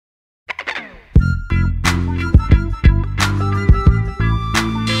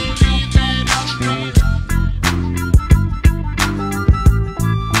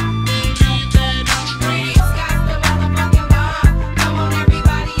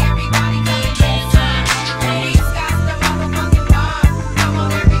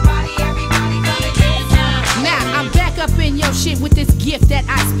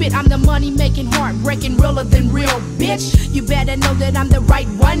breaking, heartbreaking, realer than real, bitch. You better know that I'm the right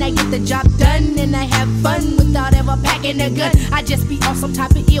one. I get the job done and I have fun without ever packing a gun. I just be on some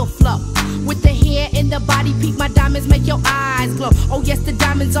type of ill flow. With the hair and the body, peep my diamonds, make your eyes glow. Oh yes, the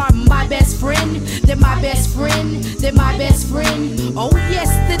diamonds are my best friend. They're my best friend. They're my best friend. Oh yes,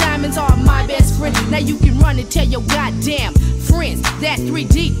 the diamonds are my best friend. Now you can run and tell your goddamn friends that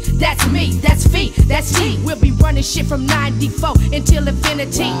 3D, that's me, that's feet, that's T. We'll be running shit from 94 until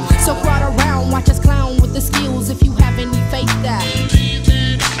infinity. So crowd around, watch us clown with the skills if you have any faith that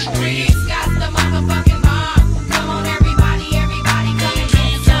Breeze got the motherfucking bomb. Come on everybody, everybody come and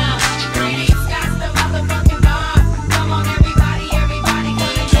get some. Breeze got the motherfucking bomb. Come on everybody, everybody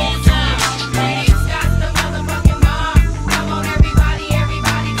come and get some. Breeze got the motherfucking bomb. Come on everybody,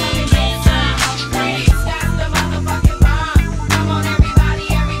 everybody come and get some. Breeze got the motherfucking bomb. Come on everybody,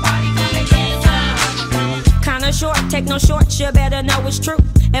 everybody come and get some. Kinda short, take no shorts, you better know it's true.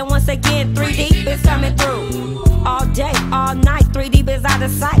 And once again, 3D is coming through. All day, all night, 3D is out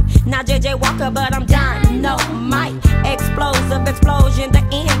of sight. Not JJ Walker, but I'm dynamite. Explosive explosion, the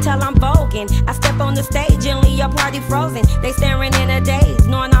end till I'm voguing. I step on the stage and leave your party frozen. They staring in a daze,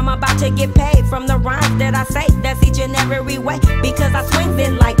 knowing I'm about to get paid from the rhymes that I say. That's each and every way. Because I swing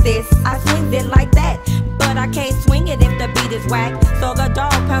it like this, I swing it like that. But I can't swing it if the beat is whack. So the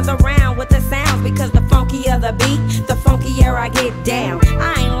dog comes around with the sounds. Because the funkier the beat, the funkier I get down.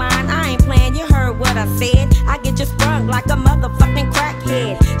 I ain't lying, I ain't playing, you heard what I said. I get you sprung like a motherfucking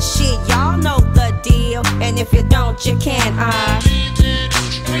crackhead. Shit, y'all know the deal. And if you don't, you can't,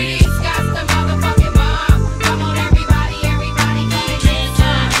 Breeze got the motherfucking bomb. Come on everybody, everybody come and get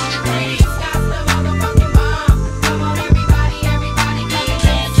some. Breeze got the motherfucking bomb. Come on everybody, everybody come and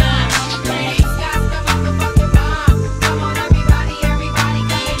get some. Breeze got the motherfucking bomb. Come on everybody, everybody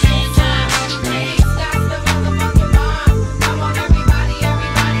come and get some. Breeze got the motherfucking bomb. Come on everybody,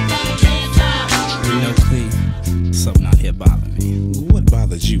 everybody come and get some. You know, Cleve, something out here bothering me. What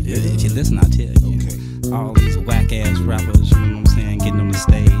bothers you? If you listen, I'll tell you. Okay. All these whack ass rappers, you know what I'm saying, getting on the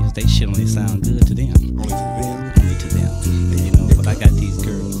stage, they shit only sound good to them. Only to them? Only to them. You know, but I got these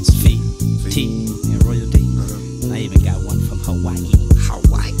girls, Feet, T, and Royalty. And I even got one from Hawaii.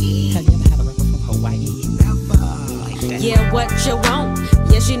 Hawaii? Have you ever had a rapper from Hawaii? Never. Like that. Yeah, what you want?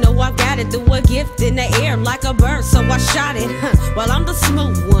 Yes, you know I got it. Threw a gift in the air like a bird, so I shot it. Well, I'm the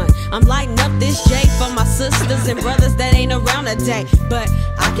smooth one. I'm lighting up this J for my sisters and brothers that ain't around today. But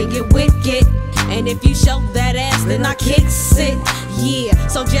I can get wicked. And if you show that ass, then I kicks it. Yeah,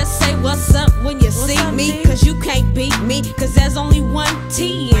 so just say what's up when you see me. Cause you can't beat me. Cause there's only one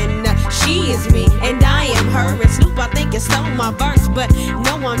T and she is me. And I am her. And Snoop, I think, it stole my verse. But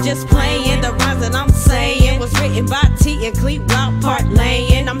no, I'm just playing. The rhymes that I'm saying was written by T and Cleve while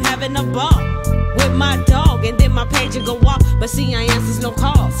parlaying. I'm having a ball with my dog. And then my page will go off. But see, I answers no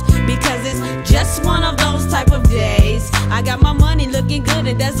calls. Because it's just one of those type of days. I got my money looking good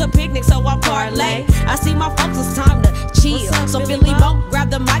and there's a picnic, so I parlay. I see my folks, it's time to chill. So Philly Mo, grab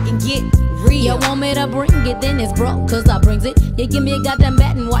the mic and get real. You want me to bring it, then it's broke, cause I brings it. You give me a goddamn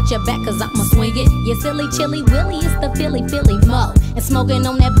bat and watch your back, cause I'ma swing it. You silly chilly Willy, it's the Philly Mo. And smoking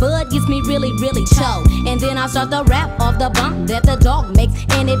on that bud gets me really, really choke. And then I start the rap off the bump that the dog makes.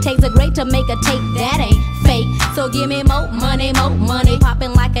 And it takes a great to make a tape that ain't fake. So give me more money,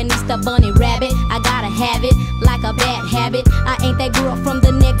 popping like an Easter bunny rabbit. I gotta have it, like a bad habit. I ain't that girl from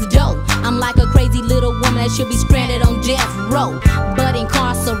the next door. I'm like a crazy little woman that should be stranded on death row. But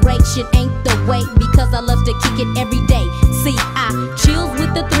incarceration ain't the way, because I love to kick it every day. See, I chills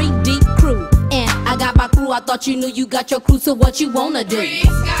with the 3D crew, and I got my crew. I thought you knew you got your crew, so what you wanna do? Breeze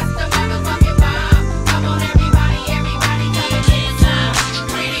got the motherfucking bomb. Come on everybody, everybody come and get some.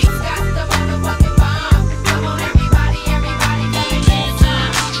 Breeze got the motherfucking bomb. Come on everybody, everybody come and get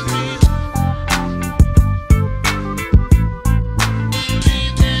some.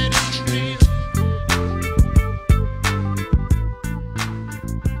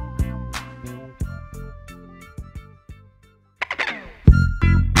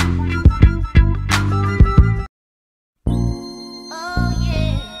 Oh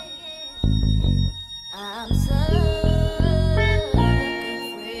yeah, I'm sucker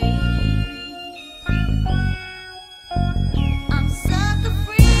free. I'm sucker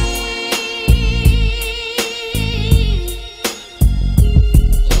free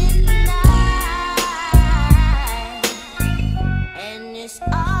in the night, and it's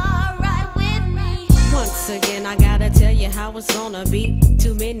alright with me. Once again, I gotta tell you how it's gonna be.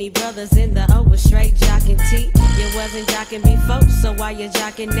 Too many brothers in the O with straight jock and tee. You wasn't jocking before, so why you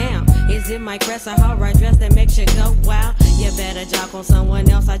jocking now? Is it my crest or how I dress that makes you go wow? You better jock on someone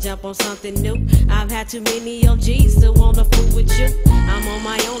else, I jump on something new. I've had too many OGs to wanna fool with you. I'm on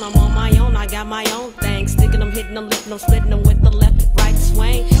my own, I got my own thing. Sticking them, hitting them, lifting them, splitting them with the left, right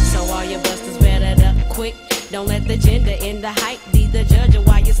swing. So all your busters better up quick. Don't let the gender in the height be the judge of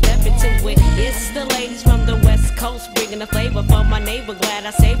why you step into it. It's the ladies from the West Coast bringing the flavor for my neighbor. Glad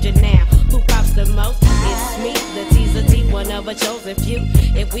I saved you now. Who pops the most? It's me, the teaser T, one of a chosen few.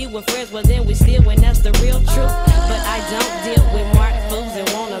 If we were friends, well then we still win, that's the real truth. But I don't deal with mark fools and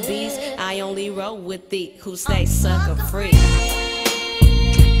wannabes. I only roll with thee who stay sucker free.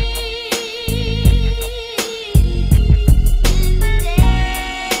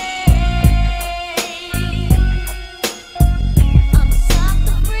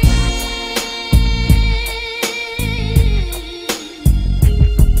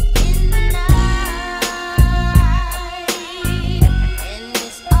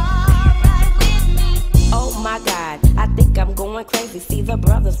 Crazy, see the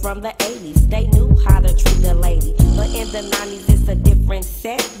brothers from the 80s, they knew how to treat a lady. But in the 90s it's a different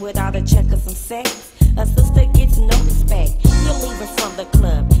set, without a check or some sex. A sister gets no respect, you're leaving from the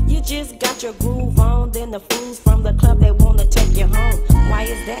club. You just got your groove on, then the fools from the club, they wanna take you home. Why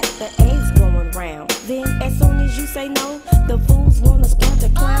is that? The A's going round. Then as soon as you say no, the fools wanna start to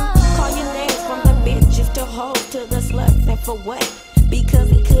clown. Call your names from the bitches to hoes to the sluts, and for what? Because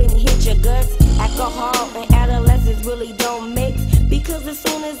he couldn't hit your guts. Alcohol and adolescents really don't mix, because as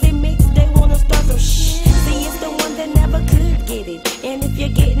soon as it mix, they wanna start some shh. See, it's the one that never could get it. And if you're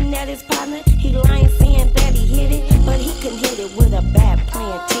getting at his partner, he lying saying that he hit it, but he can hit it with a bad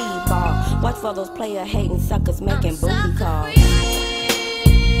playing T-ball. Watch for those player hating suckers making booty calls.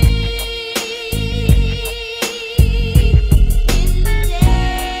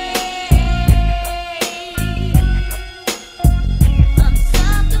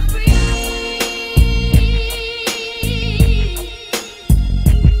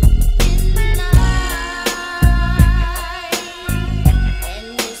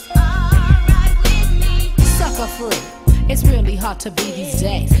 It's really hard to be these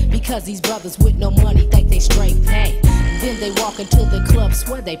days, because these brothers with no money think they straight pay. Then they walk into the club,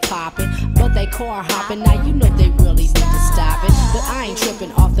 swear they poppin', but they car hopping. Now you know they really need to stop it. But I ain't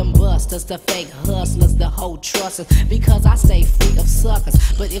tripping off them busters, the fake hustlers, the whole trusters, because I stay free of suckers.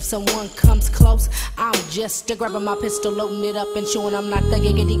 But if someone comes close, I'm just grabbing my pistol, loading it up and showing I'm not the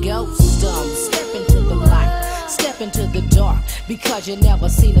giggity ghost. Step into the light, step into the dark, because you never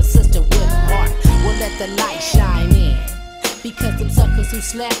seen a sister with heart. Well, let the light shine in, because them suckers who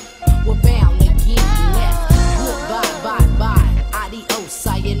slept were bound to get left. Goodbye, bye, bye, adios,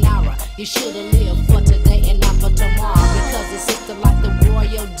 sayonara. You should've lived for today and not for tomorrow, because a sister like the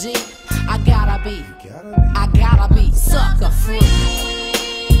Royal D, I gotta be sucker free.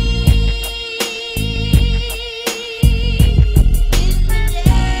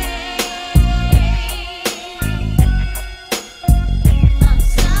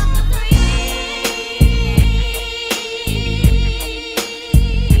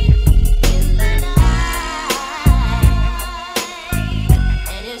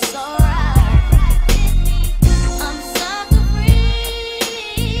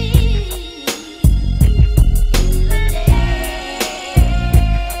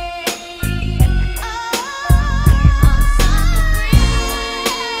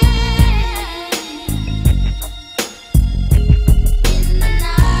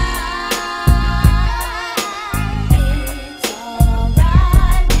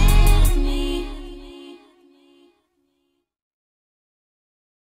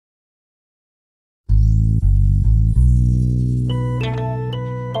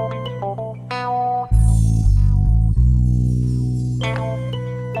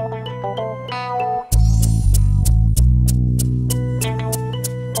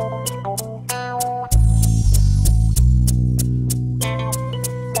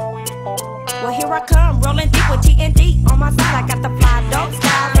 Well, here I come, rolling deep with TNT on my side. I got the fly dog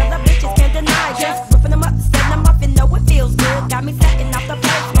style, but the bitches can't deny. Just ripping them up, setting them up, and know it feels good. Got me setting off the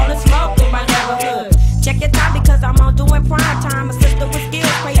place, rolling smoke through my neighborhood. Check your time because I'm on doing prime time. A sister with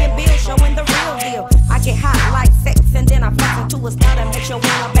skills, paying bills, showing the real deal. I get hot like sex, and then I flex into a style that makes you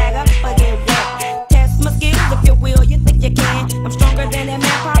wanna bag up or get wet. Test my skills if you will, you think you can. I'm stronger than that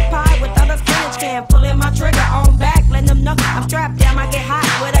man pot pie with other spinach can. Pulling my trigger on back, letting them know I'm strapped down. I get hot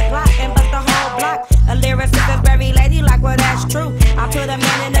with a Glock and bust the whole block. A lyricist is very ladylike, well that's true. I put a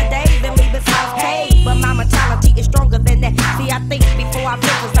man in the days and leave his house paid, but my mentality is stronger than that. See, I think before I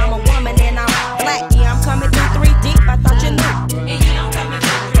blink, 'cause I'm a woman and I'm black. Yeah, I'm coming through 3 deep, I thought you knew. And yeah, I'm coming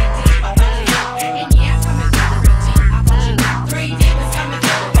through 3 deep, I thought you knew. And yeah, I'm coming through 3 deep.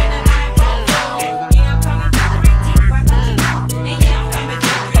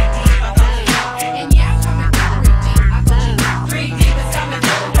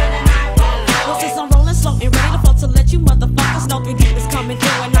 coming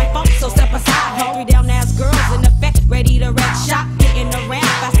through in night, folks, so step aside. Hungry down ass girls in effect, ready to wreck shop. Getting around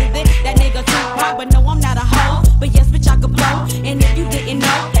faster than that nigga Tupac. But no, I'm not a hoe, but yes, bitch, I could blow. And if you didn't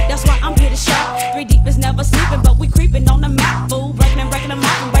know, that's why I'm here to show. 3 Deep is never sleeping, but we creeping on the map, fool. Breaking them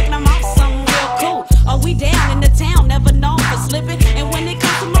off and breaking them off, something real cool. Oh, we down in the town, never known for slipping. And when it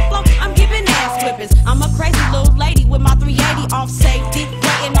comes to my flow, I'm giving ass whippings. I'm a crazy little lady with my 380 off safety,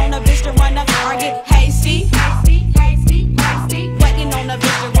 waiting on a bitch to run up or get hasty. Waiting on a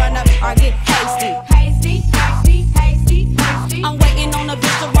bitch to run up or get hasty. I'm waiting on a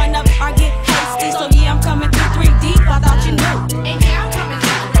bitch to run up or get hasty. So yeah, I'm coming through 3 Deep, I thought you knew. And yeah, I'm coming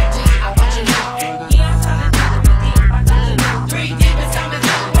through 3 deep, I thought you knew. Yeah, I'm coming through 3 deep, I thought you knew. 3 deep is coming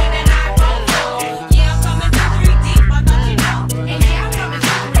through when an iPhone through. Yeah, I'm coming through 3 deep, I thought you knew. And yeah, I'm coming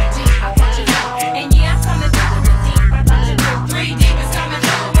through 3 deep, I thought you knew. And yeah, I'm coming through 3 deep, I thought you knew. 3 deep is coming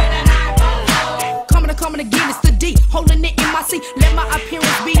through when an iPhone through. Coming again, it's the D, holding it in my seat. Let my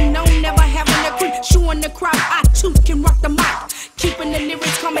appearance be known, never having a creep. Showing the crowd I too can rock the mic. Keeping the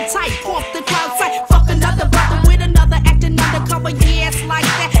lyrics coming tight, off the crowd sight. Fuck another brother with another acting undercover, yeah, it's like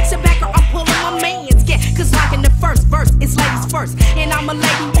that. Sit back or I'm pulling my man's get. Cause like in the first verse, it's ladies first. And I'm a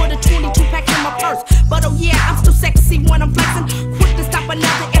lady with a 22 pack in my purse. But oh yeah, I'm still sexy when I'm flexing. Quick to stop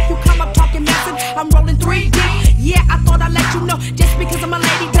another if you come up talking messing. I'm rolling 3 deep, yeah, I thought I'd let you know. Just because I'm a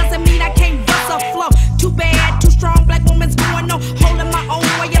lady doesn't mean I can't bust a flow. Too bad, too strong, black woman's going on. Holding my own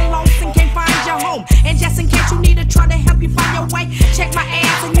while you're lost and can't find your home. And just in case you need to try to help you find your way, check my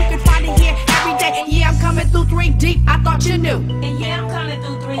ass and you can find it here every day. Yeah, I'm coming through 3 deep, I thought you knew. And yeah, I'm coming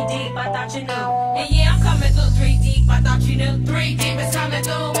through 3 deep, I thought you knew. And yeah, I'm coming through 3 deep, I thought you knew. 3 deep is coming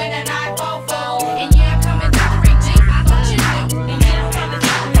through when an iPhone fold. And yeah, I'm coming through 3 deep, I thought you knew. And yeah, I'm coming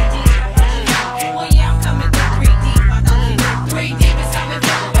through 3 deep, I thought you knew. Well, yeah, I'm coming through 3 deep, I thought you knew. 3 deep is coming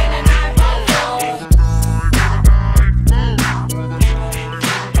through when an iPhone fold.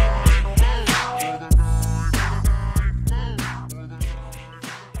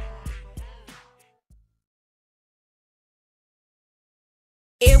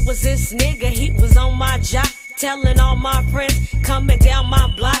 It was this nigga, he was on my job, telling all my friends, coming down my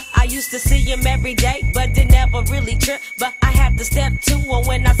block. I used to see him every day, but they never really trip. But I had to step to him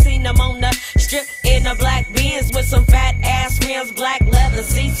when I seen him on the strip in a black Benz with some fat ass rims, black leather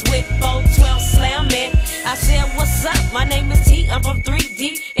seats with 412 slamming. I said, what's up? My name is T, I'm from 3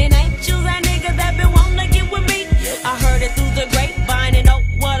 Deep. And ain't you that nigga that been wanting to get with me? I heard it through the grapevine and oh,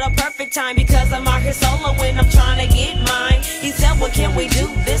 what a perfect time, because I'm out here solo when I'm trying to get mine. He said, well, can we do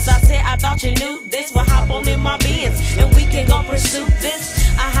this? I said, I thought you knew this. Well, hop on in my Benz and we can go pursue this.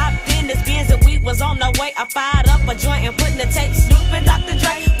 I hopped in this Benz and we was on the way. I fired up a joint and put in the tape, Snoop and Dr.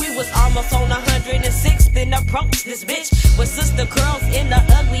 Dre. We was almost on 106th and approached this bitch with sister curls in the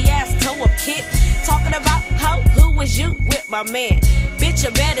ugly ass toe-up kit. Talking about who was you with my man? Bitch,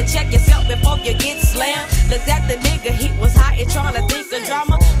 you better check yourself before you get slammed. Looked at the nigga, he was hot and trying to think of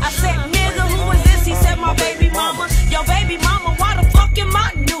drama. I said, nigga, who is this? He said, my baby mama. Yo, baby mama, why the fuck am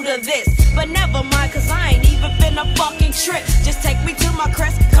I new to this? But never mind, cause I ain't even been a fucking trick. Just take me to my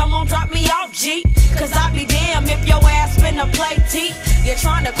crest, come on, drop me off, G. Cause I'll be damn if your ass finna play T. You're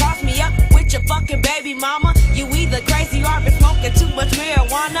trying to cross me up with your fucking baby mama. You either crazy or been smoking too much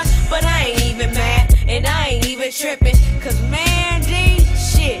marijuana. But I ain't even mad, and I ain't even tripping. Cause man, D,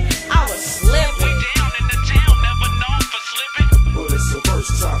 shit, I was slipping. Down in the town, never known for slipping. Well, it's the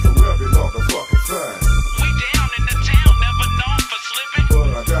first time for every motherfucking thing. We down in the town, never known for slipping. But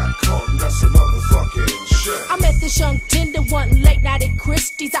I got caught and that's a motherfucking shit. I met this young tender one late night at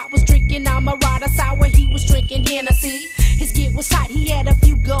Christie's. I was drinking Amarada sour, he was drinking Hennessy. His get was hot, he had a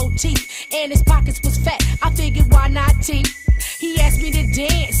few gold teeth, and his pockets was fat. I figured why not tea? He asked me to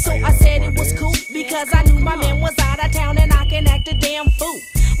dance, so I said it was cool, because I knew my man was out of town and I can act a damn fool.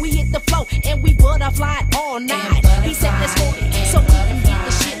 We hit the floor and we butterflied all night. He said let's go so we can get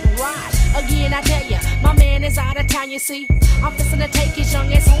the shit right. Again I tell ya, my man is out of town, you see. I'm fixing to take his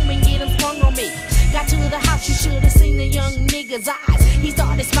young ass home and get him sprung on me. Got to the house, you should have seen the young nigga's eyes. He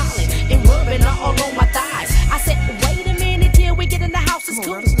started smiling and rubbing all on my thighs. I said, wait a minute till we get in the house, it's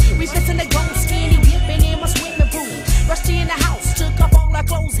cool. We fixing to go skinny dipping in my swimming pool. Rushed in the house, took up all our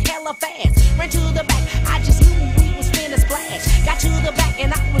clothes hella fast. Ran to the back, I just knew we was finna splash. Got to the back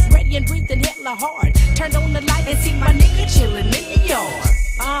and I was ready and breathing hella hard. Turned on the light and see my nigga chilling in the yard.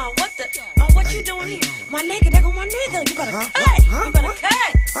 What you doing here? My nigga, there go my nigga. You better cut. You better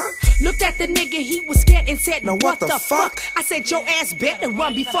cut. Looked at the nigga, he was scared and said, now what the fuck? I said, your ass better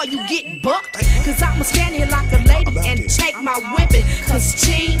run before you get bucked. Cause I'ma stand here like a lady and take my whipping. Cause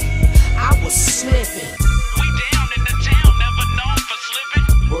T, I was slipping. We down in the town, never known for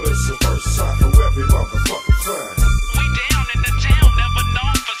slipping. Well, it's the first time for every motherfucking thing. We down in the town, never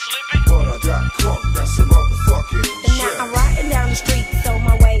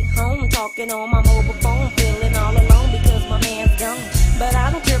talking on my mobile phone, feeling all alone because my man's gone. But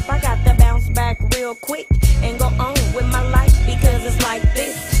I don't trip, I got to bounce back real quick and go on with my life because it's like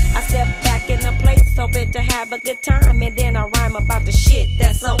this. I step back in the place, hoping to have a good time, and then I rhyme about the shit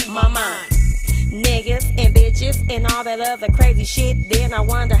that's on my mind. Niggas and bitches and all that other crazy shit. Then I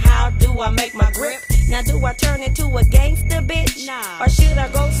wonder, how do I make my grip? Now do I turn into a gangster bitch? Or should I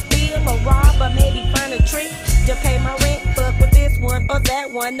go steal or rob or maybe find a trick to pay my rent? Fuck with this one or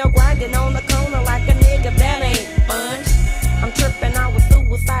that one. No grinding on the corner like a nigga, that ain't fun. I'm tripping out with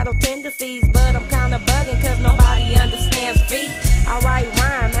suicidal tendencies, but I'm kinda bugging cause nobody understands feet. I write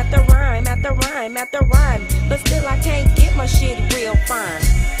rhyme after rhyme after rhyme after rhyme, but still I can't get my shit real fine.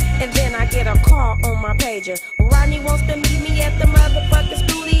 And then I get a call on my pager. Rodney wants to meet me at the motherfucking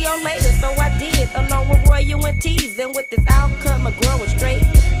studio later. So I did, along with Royal and Tease. And with this outcome of growing straight,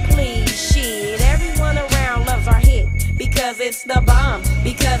 please, shit, everyone around loves our hit. Because it's the bomb,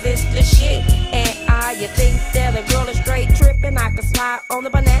 because it's the shit. And you think that a girl is straight tripping, I can slide on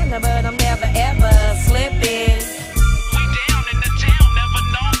the banana, but I'm never ever slipping. We down in the town, never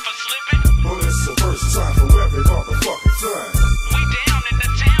known for slipping. Well, it's the first time for every motherfucking thing. We down in the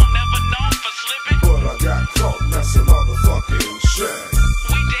town, never known for slipping. But I got caught messing motherfucking shit.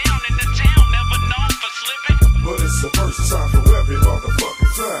 We down in the town, never known for slipping. But it's the first time for every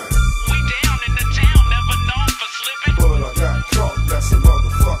motherfucking thing. We down in the town, never known for slipping. But I got caught messing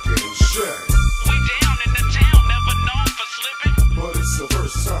motherfucking shit. We down in the town, never known for slipping. But it's the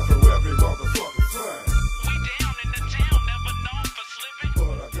first time for every motherfucking thing. We down in the town, never known for slipping.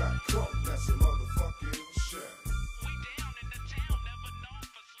 But I got caught messing motherfucking shit. We down in the town, never known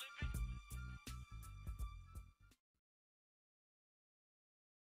for slipping.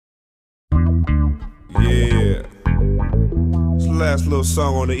 Yeah. It's the last little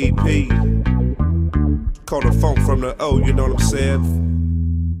song on the EP. Called the Funk from the O, you know what I'm saying?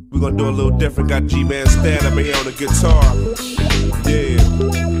 We're gonna do a little different. Got G-Man stand up in here on the guitar. Yeah.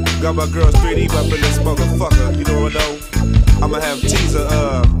 Got my girls 3D up in this motherfucker, you know what I know? I'ma have Teaser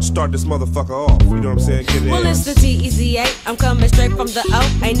start this motherfucker off, you know what I'm saying? Get it Well, in. it's the TEZA. I'm coming straight from the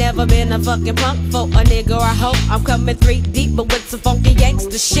O. Ain't never been a fucking punk for a nigga, I hope. I'm coming 3 deep, but with some funky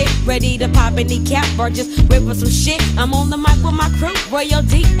gangsta shit. Ready to pop any cap or just rip with some shit. I'm on the mic with my crew, Royal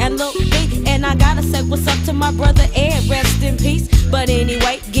D and Lil B. And I gotta say what's up to my brother Ed, rest in peace. But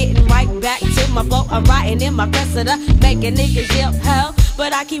anyway, getting right back to my flow. I'm writing in my precedent, making niggas yell hell.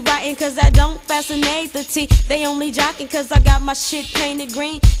 But I keep writing cause I don't fascinate the T. They only jocking cause I got my shit painted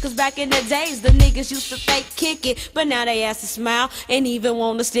green. Cause back in the days, the niggas used to fake kick it. But now they ask to smile and even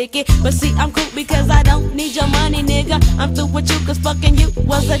wanna stick it. But see, I'm cool because I don't need your money, nigga. I'm through with you cause fucking you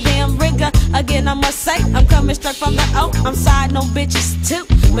was a damn rigger. Again, I must say, I'm coming straight from the O. I'm siding on bitches too,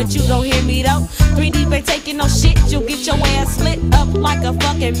 but you don't hear me though. 3D ain't taking no shit, you'll get your ass slit up like a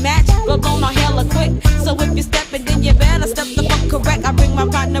fucking match. Go on hella quick, so if you steppin', then you better step the fuck correct. I bring my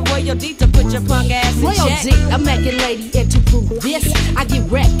partner Royal D to put your punk ass in Royal check. D, I'm making lady, and to prove this, I get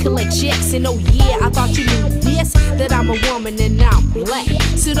wrecked, collect checks, and oh yeah, I thought you knew this, that I'm a woman and I'm black.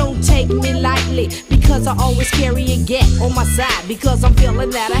 So don't take me lightly, because I always carry a gap on my side, because I'm feeling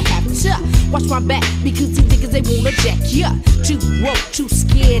that I have to watch my back, because the niggas they wanna jack ya. Too broke, too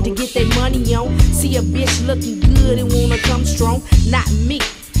scared to get their money on. See a bitch looking good and wanna come strong, not me.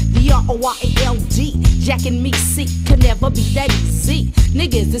 The R-O-Y-A-L-D, jacking me, see, could never be that easy.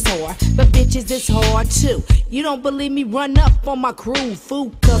 Niggas is hard, but bitches is hard too. You don't believe me? Run up on my crew,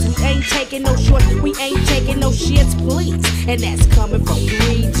 fool, cause we ain't taking no shorts, we ain't taking no shits, please. And that's coming from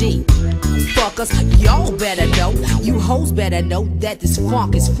 3G. Fuckers, y'all better know, you hoes better know that this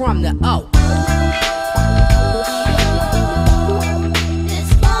funk is from the O.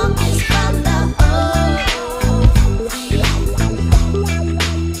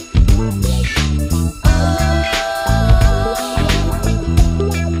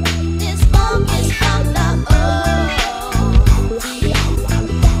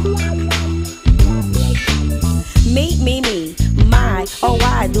 Oh,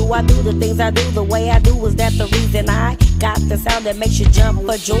 why do I do the things I do the way I do? Is that the reason I got the sound that makes you jump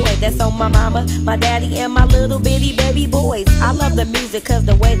for joy? That's on my mama, my daddy, and my little bitty baby boys. I love the music cause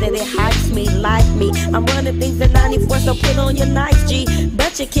the way that it hypes me, like me. I'm running things at 94, so put on your nice G.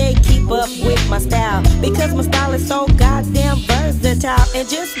 But you can't keep up with my style, because my style is so goddamn versatile. And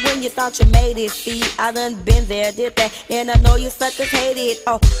just when you thought you made it, see, I done been there, did that, and I know you suckers hate it.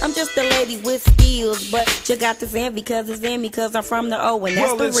 Oh, I'm just a lady with skills, but you got this envy cause it's in me, cause I'm from the O, and that's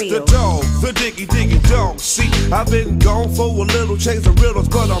well, the it's real. the dog, the diggy diggy dog. See, I've been gone gone for a little change of riddles,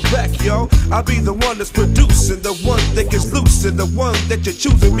 but I'm back, yo. I be the one that's producing, the one that gets loose, and the one that you're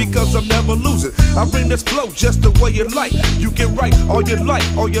choosing because I'm never losing. I bring this flow just the way you like. You can write all you like,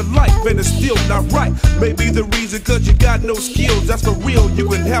 and it's still not right. Maybe the reason cause you got no skills, that's for real. You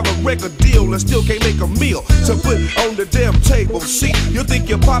can have a record deal and still can't make a meal to put on the damn table. See, you think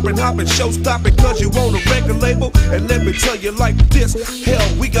you're popping, hopping, show stopping cause you want a record label? And let me tell you like this, hell,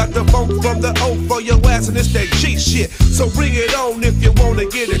 we got the funk from the O for your ass, and it's that G shit. So bring it on if you wanna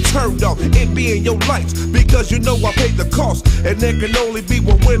get it turned on. It be in your lights, because you know I paid the cost, and there can only be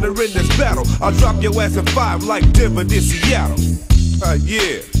one winner in this battle. I'll drop your ass in 5 like Denver did Seattle.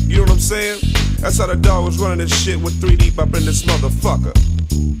 Yeah, you know what I'm saying? That's how the dog was running this shit with 3 Deep up in this motherfucker.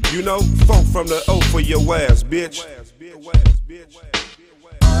 You know, funk from the O for your ass, bitch.